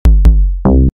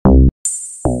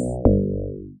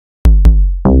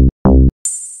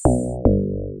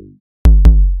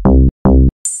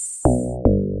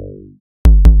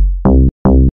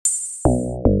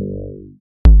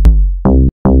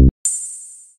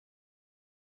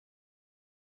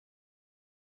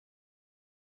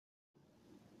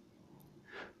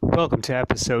Welcome to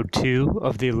episode 2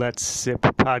 of the Let's Sip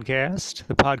podcast,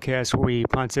 the podcast where we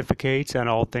pontificate on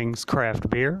all things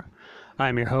craft beer.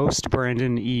 I'm your host,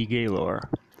 Brandon E. Gaylor.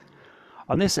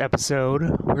 On this episode,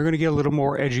 we're going to get a little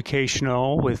more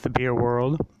educational with the beer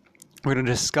world. We're going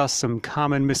to discuss some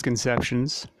common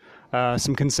misconceptions,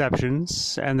 some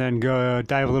conceptions, and then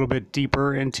dive a little bit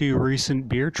deeper into recent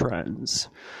beer trends.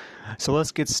 So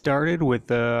let's get started with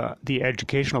the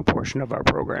educational portion of our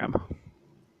program.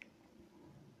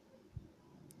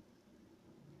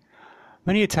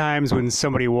 Many times when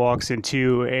somebody walks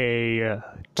into a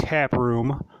tap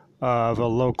room of a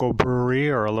local brewery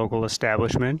or a local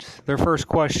establishment, their first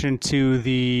question to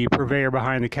the purveyor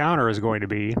behind the counter is going to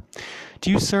be, "Do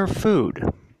you serve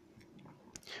food?"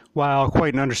 While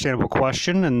quite an understandable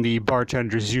question, and the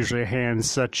bartenders usually hand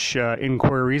such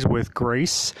inquiries with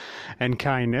grace and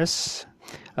kindness,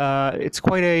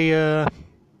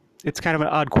 it's kind of an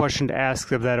odd question to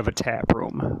ask of that of a tap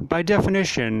room. By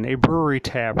definition, a brewery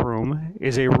tap room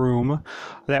is a room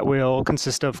that will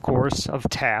consist, of course, of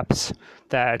taps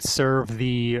that serve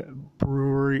the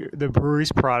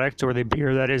brewery's product or the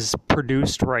beer that is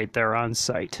produced right there on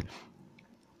site.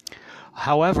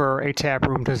 However, a tap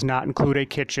room does not include a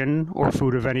kitchen or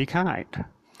food of any kind.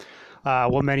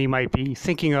 What many might be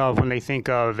thinking of when they think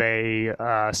of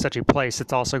such a place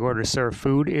that's also going to serve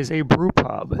food is a brew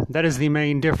pub. That is the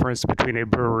main difference between a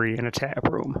brewery and a tap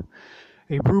room.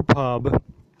 A brew pub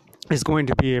is going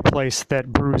to be a place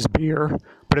that brews beer,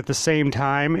 but at the same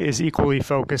time is equally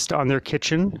focused on their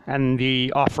kitchen and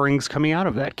the offerings coming out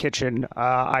of that kitchen,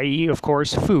 i.e., of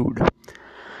course, food.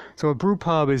 So a brew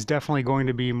pub is definitely going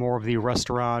to be more of the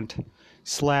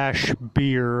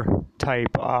restaurant/beer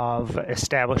type of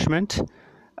establishment.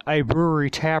 A brewery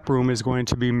tap room is going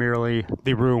to be merely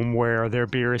the room where their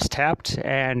beer is tapped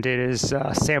and it is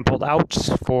sampled out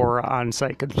for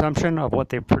on-site consumption of what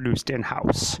they've produced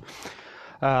in-house.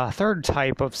 Third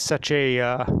type of such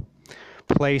a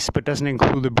place, but doesn't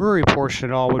include the brewery portion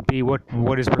at all, would be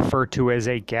what is referred to as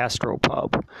a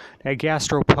gastropub. A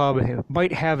gastropub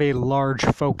might have a large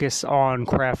focus on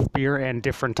craft beer and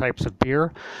different types of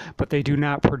beer, but they do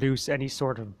not produce any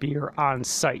sort of beer on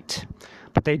site.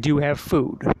 But they do have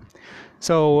food.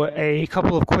 So a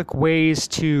couple of quick ways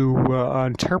to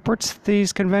interpret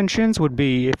these conventions would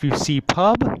be, if you see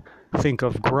pub, think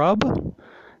of grub.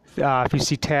 If you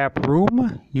see tap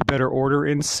room, you better order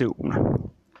in soon.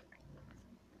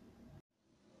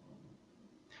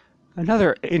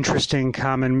 Another interesting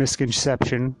common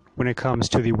misconception when it comes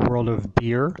to the world of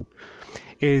beer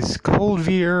is cold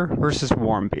beer versus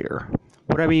warm beer.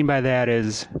 What I mean by that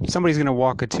is somebody's going to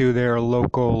walk into their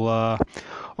local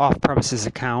off-premises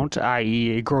account,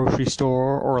 i.e. a grocery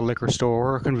store or a liquor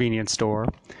store or a convenience store,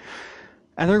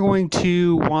 and they're going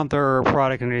to want their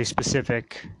product in a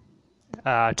specific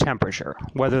temperature,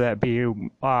 whether that be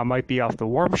might be off the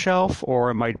warm shelf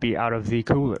or it might be out of the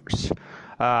coolers.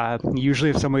 Usually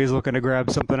if somebody's looking to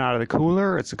grab something out of the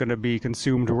cooler, it's going to be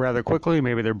consumed rather quickly.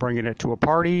 Maybe they're bringing it to a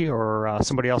party or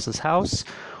somebody else's house,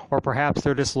 or perhaps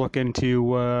they're just looking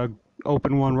to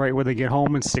open one right when they get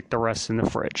home and stick the rest in the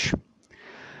fridge.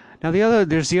 Now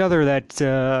there's the other that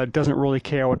doesn't really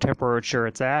care what temperature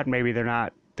it's at. Maybe they're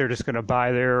just going to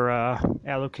buy their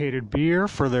allocated beer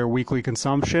for their weekly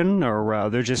consumption, or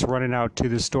they're just running out to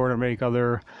the store to make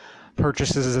other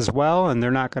purchases as well, and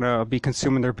they're not going to be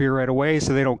consuming their beer right away,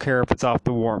 so they don't care if it's off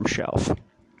the warm shelf.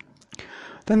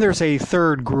 Then there's a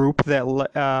third group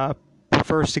that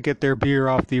prefers to get their beer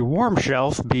off the warm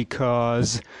shelf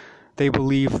because they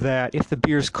believe that if the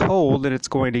beer's cold and it's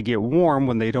going to get warm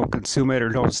when they don't consume it or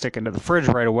don't stick it into the fridge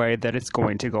right away, that it's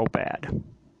going to go bad.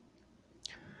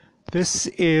 This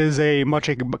is a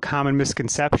common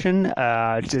misconception.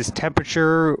 Just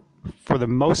temperature, for the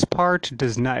most part,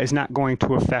 is not going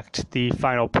to affect the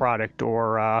final product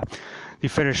or the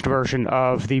finished version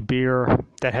of the beer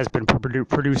that has been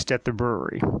produced at the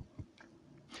brewery.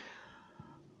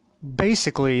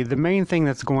 Basically, the main thing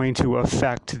that's going to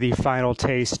affect the final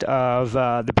taste of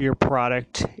the beer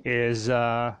product is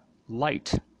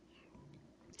light.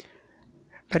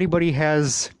 If anybody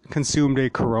has consumed a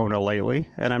Corona lately,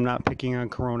 and I'm not picking on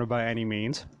Corona by any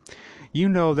means, you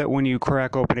know that when you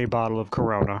crack open a bottle of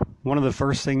Corona, one of the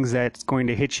first things that's going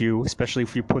to hit you, especially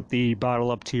if you put the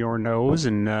bottle up to your nose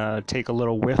and take a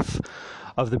little whiff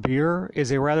of the beer,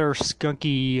 is a rather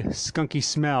skunky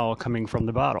smell coming from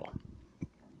the bottle.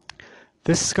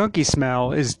 This skunky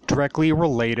smell is directly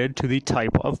related to the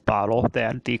type of bottle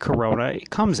that the Corona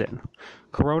comes in.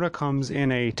 Corona comes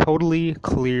in a totally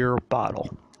clear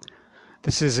bottle.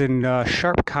 This is in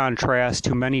sharp contrast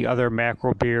to many other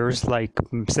macro beers like,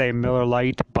 say, Miller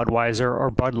Lite, Budweiser, or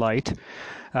Bud Light,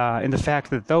 in the fact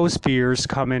that those beers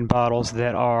come in bottles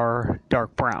that are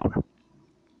dark brown.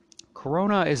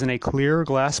 Corona is in a clear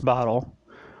glass bottle,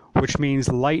 which means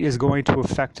light is going to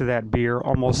affect that beer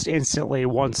almost instantly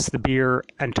once the beer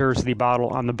enters the bottle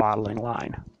on the bottling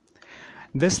line.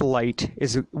 This light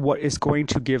is what is going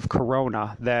to give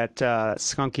Corona that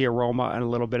skunky aroma and a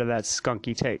little bit of that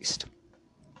skunky taste.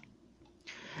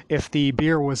 If the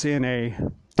beer was in a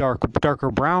darker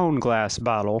brown glass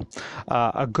bottle,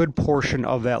 a good portion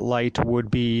of that light would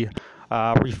be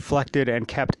reflected and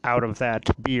kept out of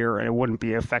that beer, and it wouldn't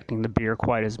be affecting the beer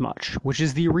quite as much, which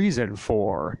is the reason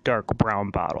for dark brown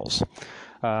bottles.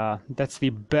 That's the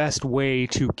best way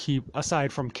to keep,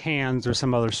 aside from cans or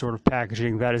some other sort of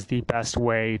packaging, that is the best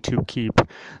way to keep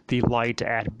the light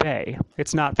at bay.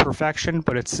 It's not perfection,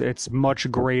 but it's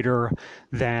much greater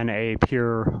than a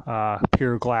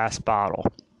pure glass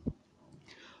bottle.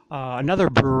 Another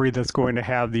brewery that's going to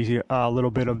have the little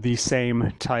bit of the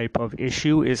same type of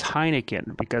issue is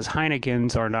Heineken, because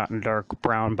Heinekens are not in dark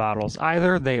brown bottles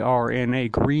either. They are in a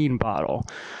green bottle,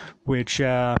 which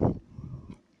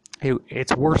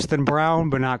it's worse than brown,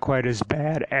 but not quite as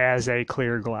bad as a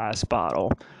clear glass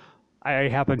bottle. I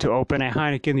happened to open a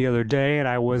Heineken the other day, and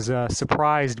I was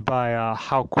surprised by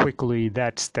how quickly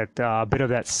that bit of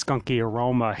that skunky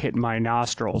aroma hit my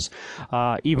nostrils.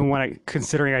 Even when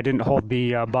considering I didn't hold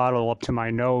the bottle up to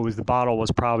my nose, the bottle was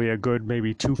probably a good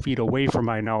maybe 2 feet away from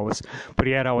my nose, but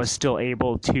yet I was still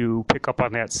able to pick up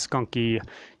on that skunky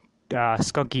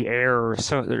air or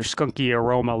skunky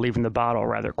aroma leaving the bottle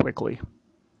rather quickly.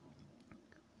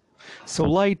 So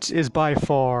light is by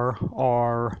far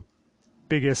our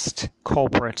biggest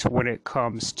culprit when it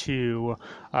comes to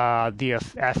the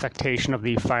affectation of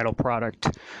the final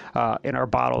product in our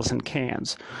bottles and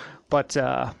cans. But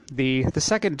the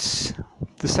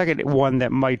second one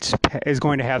that is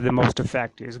going to have the most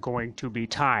effect is going to be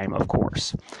time, of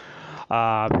course.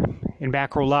 And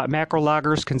macro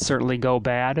lagers can certainly go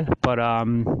bad, but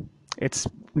it's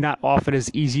not often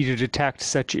as easy to detect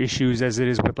such issues as it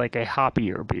is with like a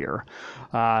hoppier beer.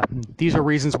 These are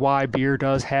reasons why beer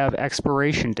does have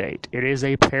expiration date. It is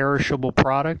a perishable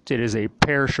product. It is a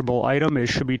perishable item. It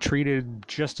should be treated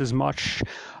just as much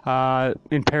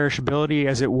in perishability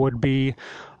as it would be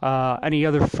any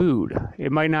other food.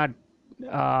 It might not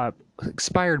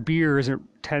expired beer isn't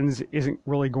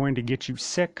really going to get you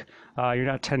sick. You're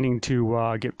not tending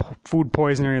to get food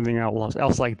poisoning or anything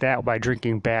else like that by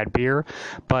drinking bad beer.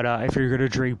 But if you're going to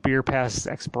drink beer past its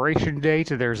expiration date,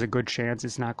 there's a good chance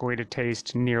it's not going to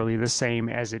taste nearly the same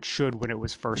as it should when it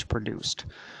was first produced.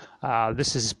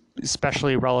 This is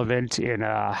especially relevant in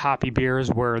hoppy beers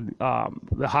where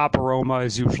the hop aroma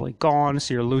is usually gone,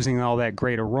 so you're losing all that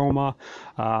great aroma.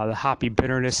 The hoppy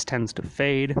bitterness tends to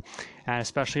fade, and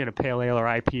especially in a pale ale or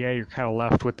IPA, you're kind of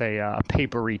left with a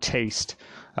papery taste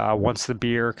once the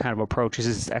beer kind of approaches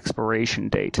its expiration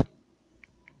date.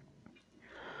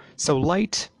 So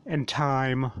light and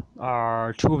time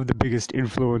are two of the biggest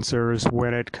influencers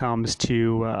when it comes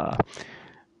to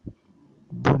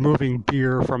removing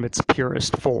beer from its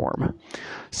purest form.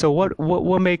 So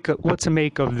what to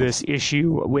make of this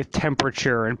issue with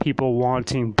temperature and people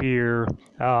wanting beer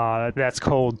that's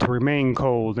cold to remain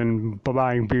cold and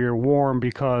buying beer warm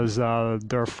because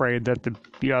they're afraid that the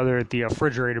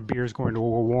refrigerated beer is going to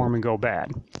go warm and go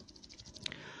bad?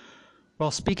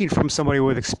 Well, speaking from somebody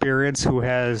with experience who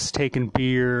has taken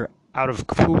beer out of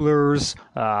coolers,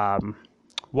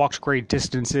 walked great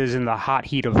distances in the hot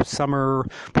heat of summer,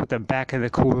 put them back in the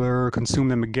cooler,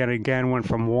 consumed them again and again, went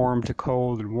from warm to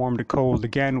cold and warm to cold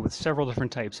again with several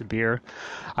different types of beer,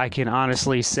 I can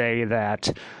honestly say that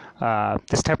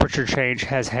this temperature change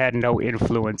has had no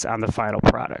influence on the final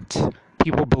product.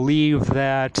 People believe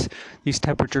that these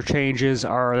temperature changes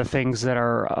are the things that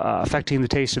are affecting the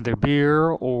taste of their beer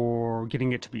or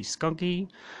getting it to be skunky,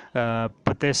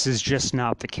 but this is just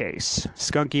not the case.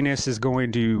 Skunkiness is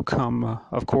going to come,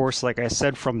 of course, like I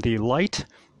said, from the light,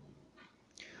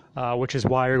 which is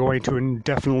why you're going to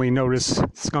definitely notice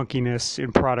skunkiness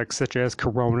in products such as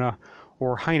Corona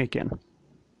or Heineken.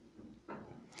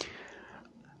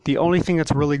 The only thing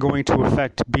that's really going to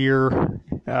affect beer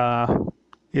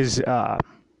that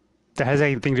has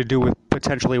anything to do with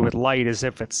potentially with light is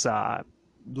if it's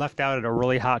left out at a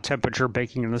really hot temperature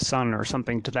baking in the sun or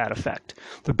something to that effect.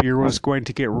 The beer was going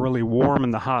to get really warm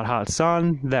in the hot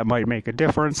sun. That might make a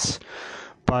difference,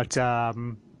 but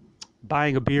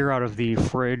buying a beer out of the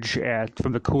fridge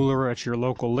from the cooler at your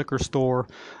local liquor store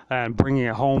and bringing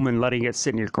it home and letting it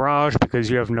sit in your garage because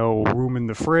you have no room in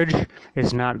the fridge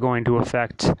is not going to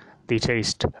affect the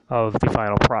taste of the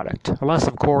final product. Unless,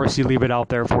 of course, you leave it out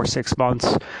there for 6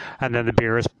 months and then the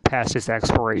beer is past its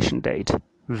expiration date.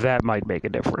 That might make a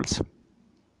difference.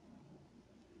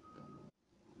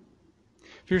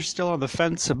 If you're still on the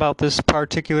fence about this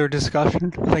particular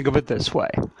discussion, think of it this way.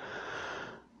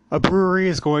 A brewery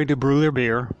is going to brew their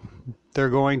beer. They're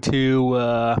going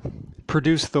to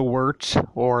produce the wort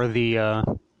or the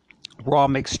raw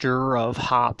mixture of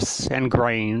hops and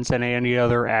grains and any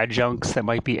other adjuncts that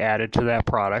might be added to that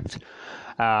product.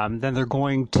 Then they're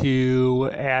going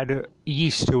to add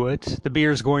yeast to it. The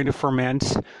beer is going to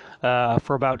ferment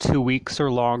for about 2 weeks or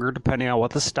longer, depending on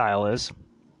what the style is.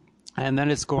 And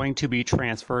then it's going to be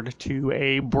transferred to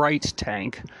a bright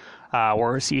tank,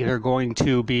 where it's either going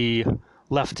to be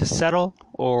left to settle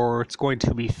or it's going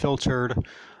to be filtered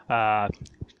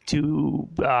to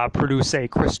produce a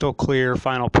crystal clear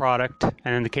final product.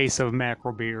 And in the case of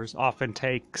macro beers, often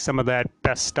take some of that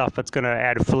best stuff that's going to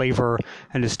add flavor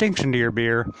and distinction to your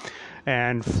beer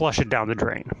and flush it down the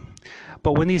drain.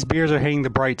 But when these beers are hitting the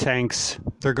bright tanks,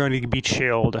 they're going to be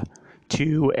chilled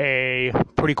to a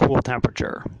pretty cool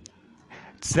temperature.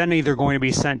 It's then either going to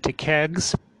be sent to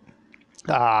kegs,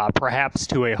 perhaps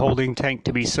to a holding tank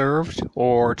to be served,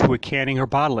 or to a canning or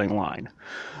bottling line.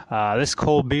 This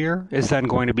cold beer is then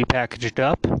going to be packaged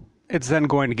up. It's then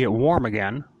going to get warm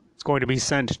again. It's going to be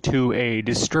sent to a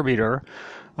distributor.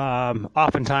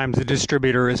 Oftentimes, the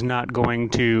distributor is not going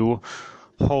to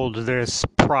hold this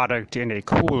product in a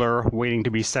cooler waiting to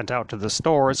be sent out to the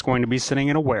store. It's going to be sitting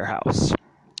in a warehouse.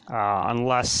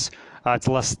 Unless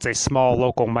it's a small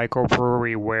local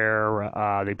microbrewery where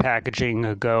the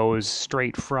packaging goes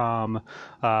straight from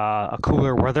a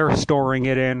cooler where they're storing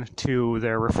it in to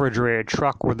their refrigerated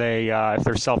truck where they, if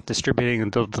they're self-distributing,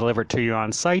 they'll deliver it to you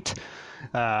on site.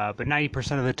 But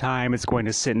 90% of the time, it's going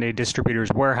to sit in a distributor's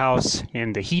warehouse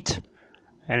in the heat,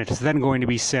 and it's then going to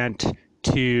be sent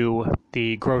to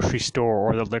the grocery store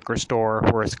or the liquor store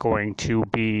where it's going to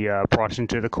be brought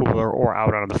into the cooler or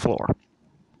out on the floor.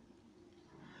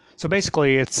 So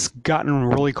basically, it's gotten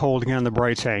really cold again in the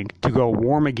bright tank to go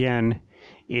warm again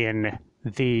in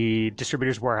the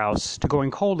distributor's warehouse to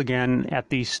going cold again at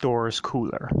the store's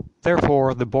cooler.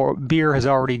 Therefore, the beer has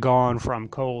already gone from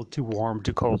cold to warm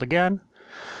to cold again.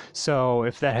 So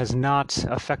if that has not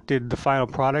affected the final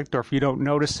product, or if you don't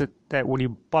notice it that when you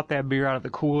bought that beer out of the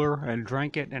cooler and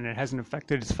drank it and it hasn't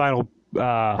affected its final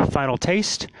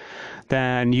taste,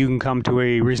 then you can come to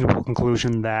a reasonable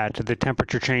conclusion that the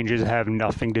temperature changes have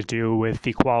nothing to do with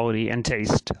the quality and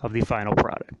taste of the final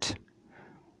product.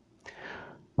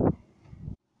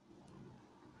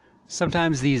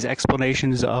 Sometimes these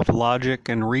explanations of logic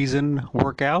and reason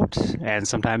work out, and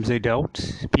sometimes they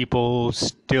don't. People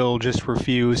still just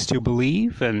refuse to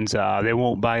believe, and they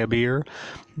won't buy a beer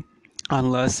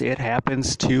unless it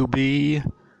happens to be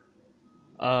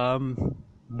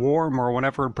warm or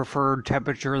whatever preferred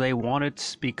temperature they want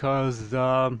it, because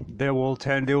they will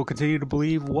continue to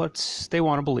believe what they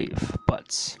want to believe.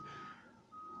 But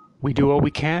we do what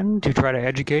we can to try to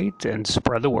educate and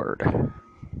spread the word.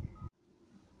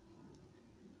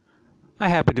 I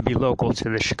happen to be local to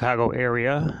the Chicago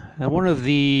area, and one of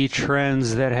the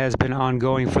trends that has been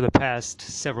ongoing for the past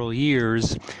several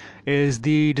years is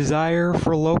the desire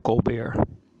for local beer.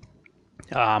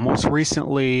 Most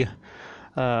recently,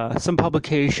 some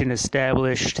publication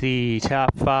established the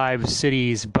top 5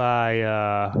 cities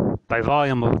by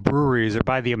volume of breweries, or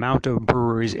by the amount of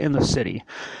breweries in the city.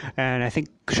 And I think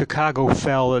Chicago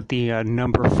fell at the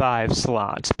number 5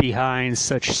 slot, behind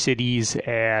such cities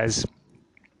as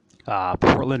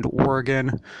Portland,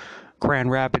 Oregon,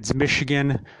 Grand Rapids,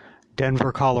 Michigan,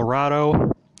 Denver,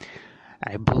 Colorado.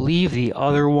 I believe the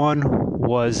other one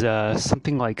was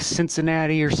something like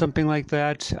Cincinnati or something like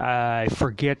that. I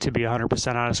forget, to be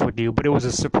 100% honest with you, but it was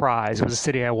a surprise. It was a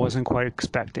city I wasn't quite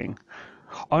expecting.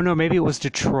 Oh no, maybe it was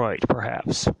Detroit,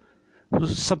 perhaps. It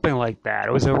was something like that.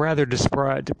 It was a rather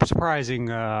surprising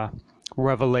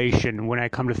revelation when I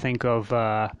come to think of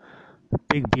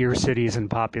big beer cities and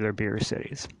popular beer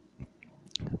cities.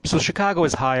 So Chicago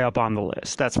is high up on the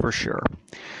list, that's for sure.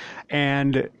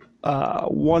 And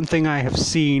one thing I have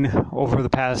seen over the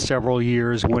past several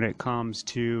years when it comes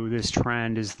to this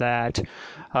trend is that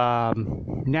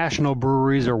national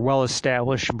breweries or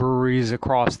well-established breweries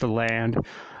across the land,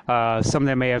 some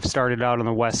that may have started out on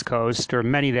the West Coast, or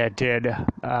many that did,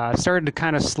 started to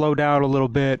kind of slow down a little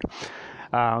bit.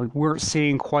 Weren't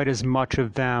seeing quite as much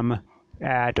of them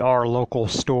at our local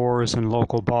stores and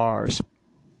local bars.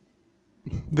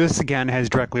 This again has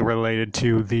directly related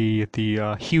to the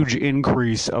huge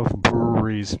increase of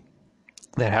breweries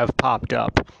that have popped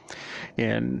up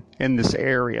in this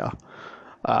area.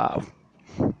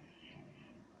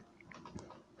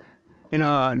 in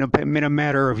a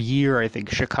matter of year, I think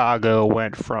Chicago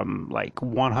went from like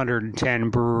 110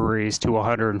 breweries to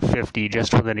 150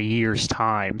 just within a year's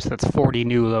time. So that's 40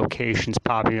 new locations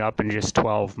popping up in just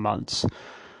 12 months.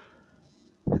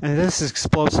 And this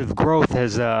explosive growth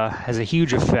has a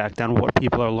huge effect on what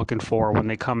people are looking for when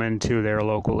they come into their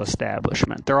local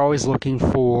establishment. They're always looking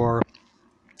for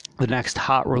the next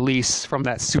hot release from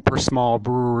that super small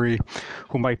brewery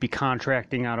who might be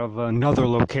contracting out of another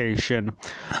location,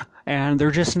 and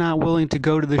they're just not willing to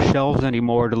go to the shelves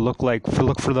anymore to look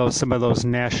for some of those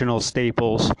national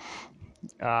staples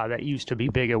that used to be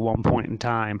big at one point in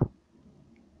time.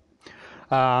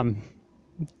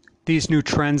 These new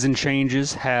trends and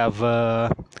changes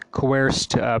have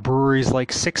coerced breweries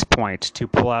like Six Point to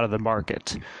pull out of the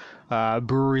market.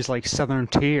 Breweries like Southern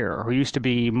Tier, who used to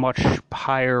be much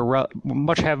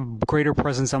have greater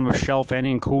presence on the shelf and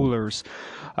in coolers,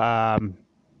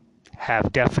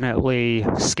 have definitely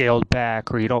scaled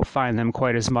back, or you don't find them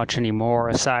quite as much anymore,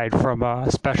 aside from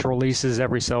special releases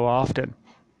every so often.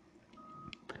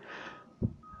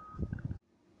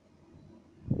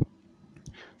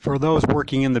 For those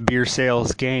working in the beer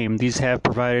sales game, these have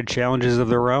provided challenges of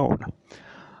their own.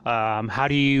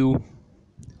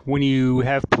 When you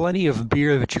have plenty of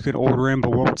beer that you can order in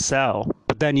but won't sell,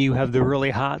 but then you have the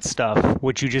really hot stuff,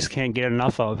 which you just can't get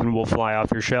enough of and will fly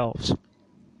off your shelves.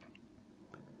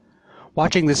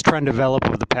 Watching this trend develop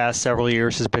over the past several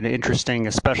years has been interesting,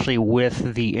 especially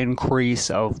with the increase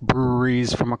of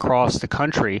breweries from across the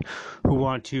country who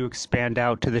want to expand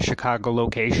out to the Chicago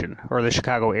location or the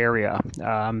Chicago area,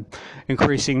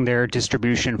 increasing their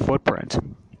distribution footprint.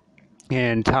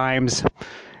 In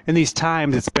these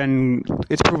times,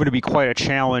 it's proven to be quite a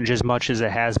challenge as much as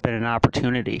it has been an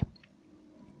opportunity.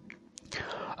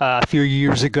 A few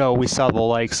years ago, we saw the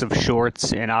likes of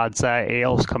Shorts and Odd Side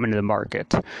Ales come into the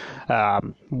market.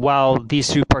 While these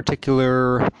two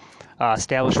particular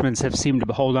establishments have seemed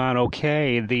to hold on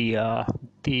okay,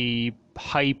 the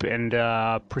hype and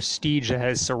prestige that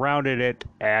has surrounded it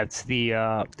at the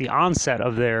onset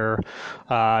of their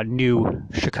new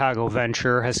Chicago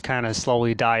venture has kind of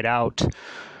slowly died out.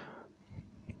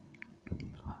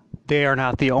 They are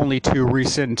not the only two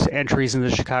recent entries in the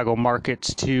Chicago market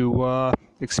to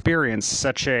experience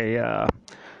such a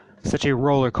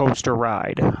roller coaster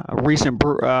ride.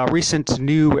 Recent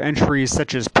new entries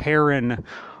such as Perrin,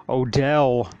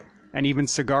 Odell, and even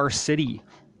Cigar City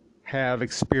have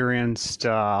experienced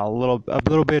a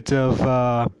little bit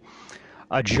of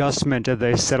adjustment as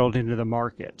they settled into the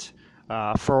market.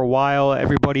 For a while,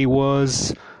 everybody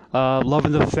was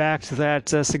loving the fact that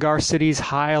Cigar City's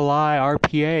High Lie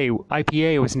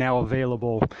IPA was now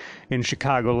available in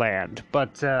Chicagoland,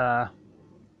 but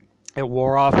it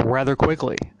wore off rather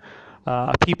quickly.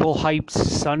 People hyped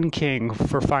Sun King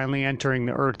for finally entering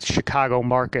the Earth's Chicago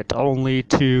market, only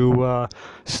to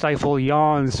stifle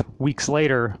yawns weeks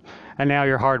later, and now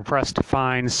you're hard-pressed to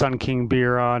find Sun King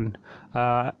beer on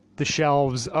the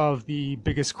shelves of the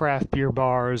biggest craft beer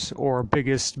bars or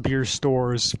biggest beer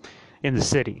stores in the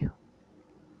city.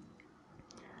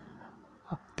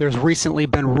 There's recently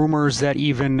been rumors that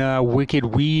even Wicked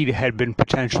Weed had been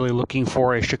potentially looking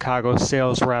for a Chicago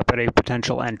sales rep at a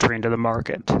potential entry into the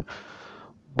market.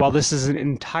 While this isn't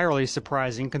entirely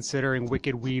surprising, considering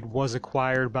Wicked Weed was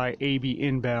acquired by AB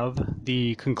InBev,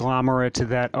 the conglomerate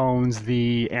that owns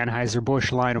the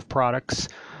Anheuser-Busch line of products,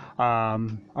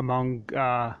 among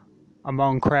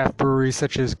craft breweries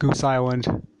such as Goose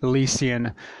Island,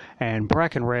 Elysian, and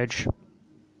Breckenridge.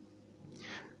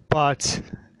 But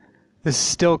this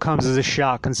still comes as a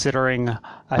shock, considering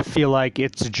I feel like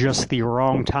it's just the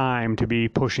wrong time to be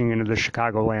pushing into the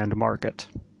Chicagoland market.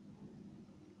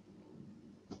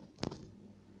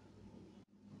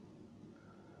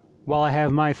 While I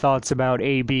have my thoughts about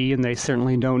AB, and they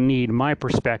certainly don't need my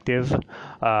perspective,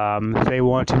 if they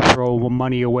want to throw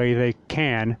money away, they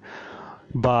can.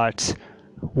 But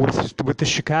with the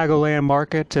Chicagoland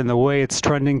market and the way it's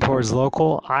trending towards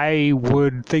local, I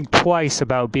would think twice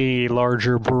about being a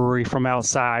larger brewery from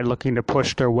outside looking to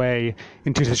push their way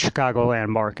into the Chicagoland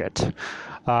market.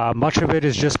 Much of it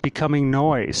is just becoming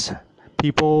noise.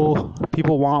 People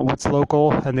want what's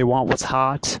local and they want what's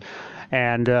hot.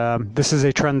 And this is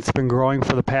a trend that's been growing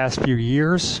for the past few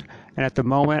years. And at the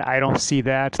moment, I don't see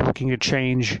that looking to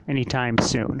change anytime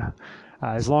soon.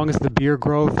 As long as the beer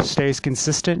growth stays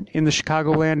consistent in the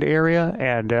Chicagoland area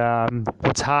and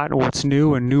what's hot and what's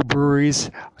new and new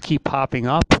breweries keep popping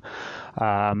up,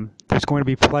 there's going to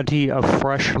be plenty of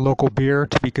fresh local beer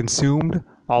to be consumed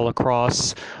all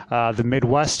across the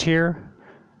Midwest here.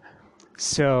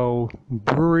 So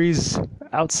breweries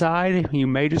outside, you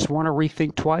may just want to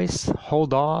rethink twice,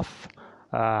 hold off,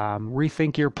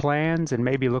 rethink your plans and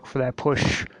maybe look for that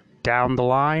push down the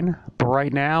line. But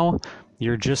right now,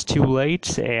 you're just too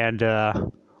late,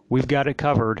 and we've got it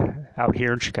covered out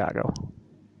here in Chicago.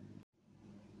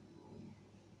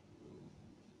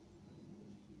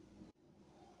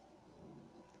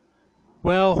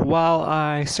 Well, while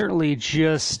I certainly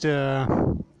just at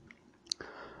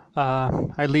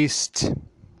least,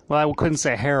 well, I couldn't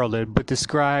say heralded, but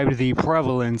described the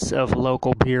prevalence of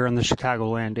local beer in the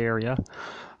Chicagoland area,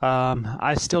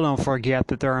 I still don't forget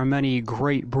that there are many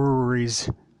great breweries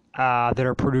that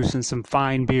are producing some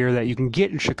fine beer that you can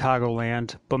get in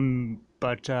Chicagoland,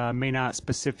 but may not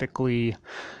specifically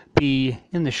be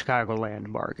in the Chicagoland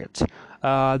market.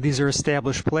 These are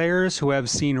established players who have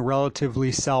seen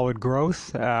relatively solid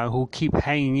growth, who keep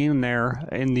hanging in there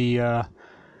in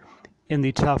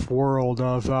the tough world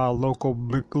of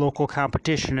local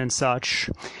competition and such.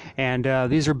 And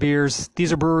these are breweries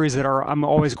that I'm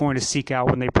always going to seek out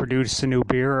when they produce a new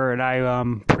beer, and I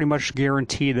pretty much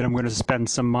guarantee that I'm going to spend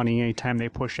some money anytime they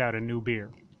push out a new beer.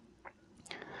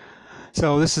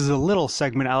 So this is a little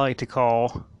segment I like to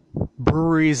call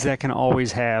breweries that can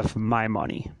always have my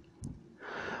money.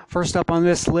 First up on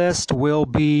this list will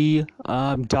be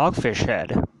Dogfish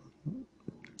Head.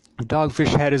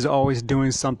 Dogfish Head is always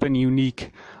doing something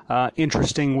unique,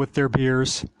 interesting with their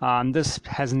beers. This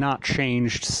has not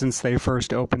changed since they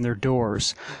first opened their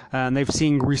doors. And they've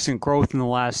seen recent growth in the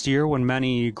last year when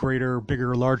many greater,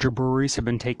 bigger, larger breweries have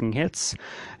been taking hits.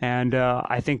 And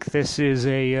I think this is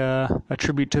a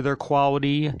tribute to their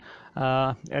quality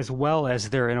as well as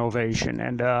their innovation,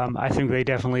 and I think they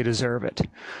definitely deserve it.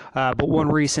 But one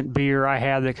recent beer I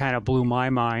had that kind of blew my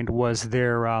mind was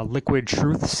their Liquid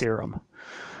Truth Serum.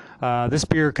 This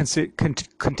beer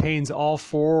contains all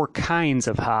four kinds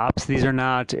of hops. These are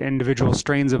not individual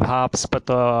strains of hops, but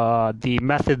the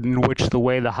method in which the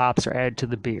way the hops are added to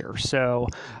the beer. So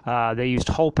they used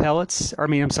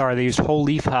they used whole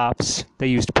leaf hops. They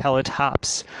used pellet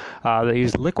hops. They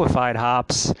used liquefied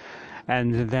hops.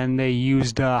 And then they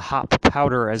used hop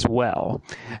powder as well.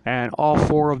 And all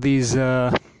four of these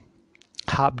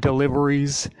hop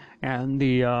deliveries and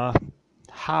the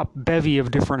hop bevy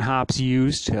of different hops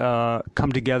used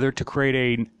come together to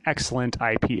create an excellent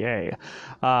IPA.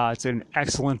 It's an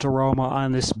excellent aroma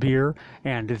on this beer,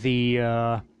 and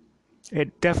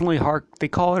it definitely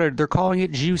they're calling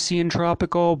it juicy and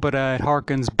tropical, but it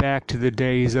harkens back to the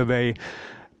days of a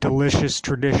delicious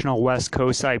traditional West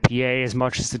Coast IPA as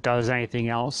much as it does anything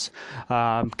else.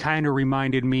 Kind of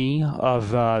reminded me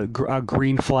of a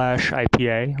Green Flash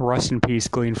IPA. Rest in peace,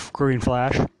 Green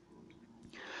Flash.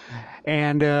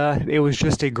 And it was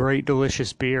just a great,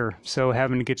 delicious beer. So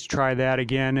having to get to try that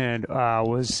again and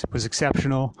was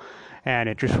exceptional. And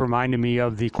it just reminded me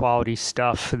of the quality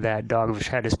stuff that Dogfish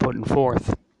Head is putting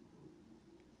forth.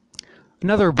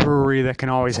 Another brewery that can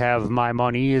always have my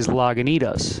money is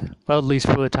Lagunitas, well, at least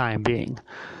for the time being.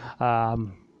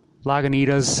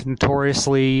 Lagunitas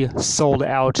notoriously sold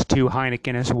out to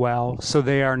Heineken as well, so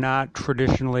they are not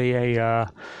traditionally a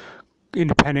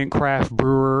independent craft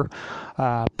brewer,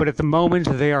 but at the moment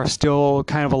they are still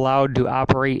kind of allowed to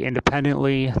operate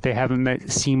independently. They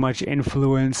haven't seen much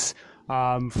influence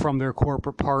from their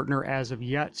corporate partner as of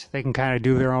yet. They can kind of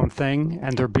do their own thing,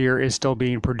 and their beer is still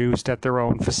being produced at their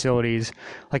own facilities.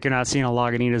 Like you're not seeing a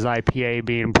Lagunitas IPA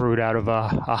being brewed out of a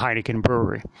Heineken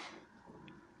brewery.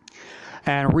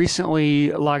 And recently,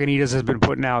 Lagunitas has been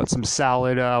putting out some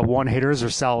solid one-hitters or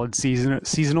solid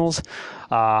seasonals.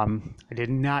 I did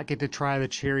not get to try the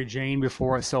Cherry Jane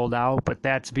before it sold out, but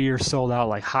that beer sold out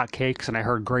like hotcakes, and I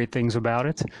heard great things about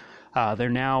it. They're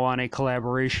now on a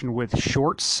collaboration with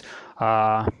Shorts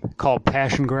called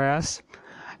Passion Grass,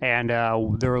 and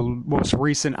their most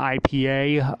recent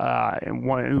IPA,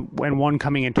 and one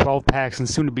coming in 12 packs and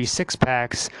soon to be 6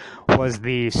 packs, was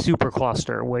the Super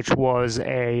Cluster, which was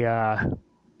a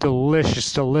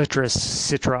delicious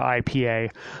Citra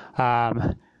IPA.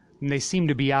 And they seem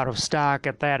to be out of stock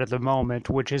at the moment,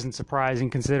 which isn't surprising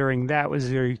considering that was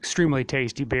an extremely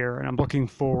tasty beer, and I'm looking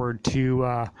forward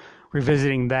to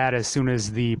revisiting that as soon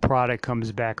as the product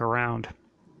comes back around.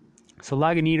 So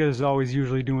Lagunitas is always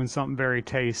usually doing something very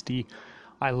tasty.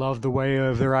 I love the way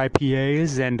of their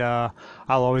IPAs, and I'll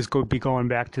always be going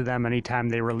back to them anytime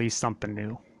they release something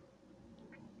new.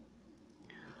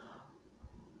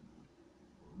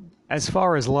 As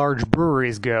far as large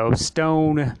breweries go,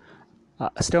 Stone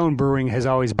Brewing has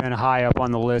always been high up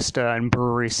on the list in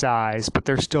brewery size, but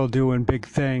they're still doing big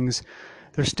things.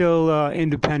 They're still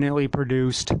independently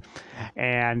produced,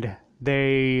 and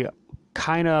they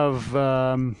kind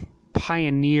of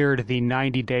pioneered the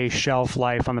 90-day shelf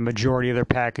life on the majority of their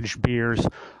packaged beers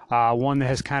one that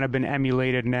has kind of been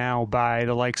emulated now by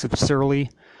the likes of Surly,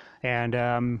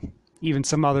 and even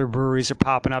some other breweries are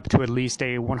popping up to at least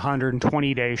a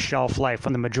 120-day shelf life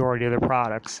on the majority of their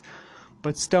products.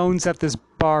 But Stone set this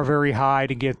bar very high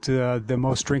to get the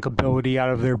most drinkability out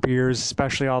of their beers,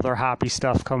 especially all their hoppy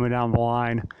stuff coming down the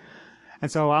line.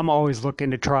 And so I'm always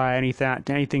looking to try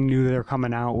anything new they're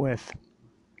coming out with.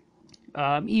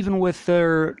 Even with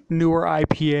their newer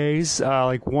IPAs,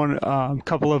 like a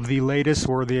couple of the latest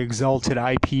were the Exalted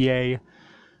IPA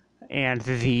and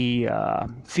the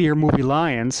Fear Movie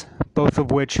Lions, both of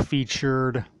which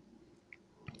featured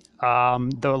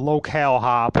the Locale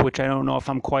hop, which I don't know if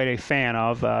I'm quite a fan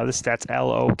of. That's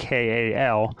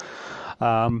Lokal.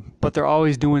 But they're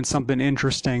always doing something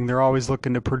interesting. They're always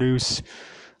looking to produce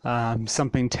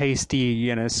something tasty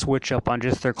and a switch up on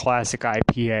just their classic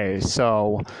IPAs.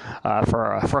 So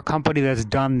for a company that's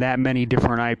done that many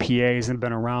different IPAs and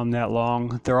been around that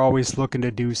long, they're always looking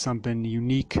to do something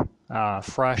unique,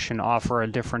 fresh, and offer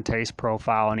a different taste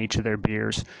profile in each of their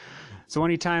beers. So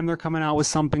anytime they're coming out with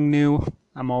something new,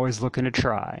 I'm always looking to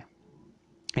try.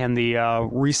 And the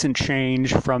recent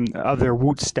change from their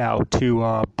Woot Stout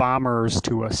to Bombers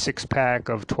to a 6-pack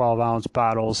of 12-ounce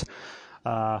bottles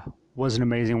was an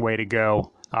amazing way to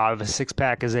go. The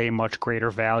 6-pack is a much greater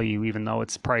value, even though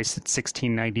it's priced at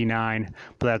 $16.99,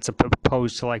 but that's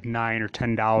opposed to like $9 or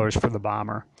 $10 for the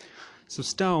Bomber. So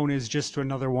Stone is just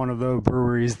another one of the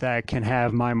breweries that can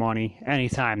have my money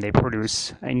anytime they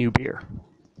produce a new beer.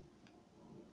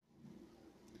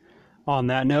 On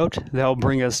that note, that'll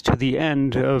bring us to the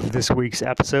end of this week's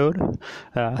episode.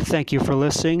 Thank you for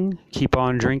listening. Keep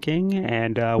on drinking,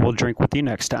 and we'll drink with you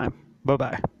next time.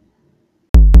 Bye-bye.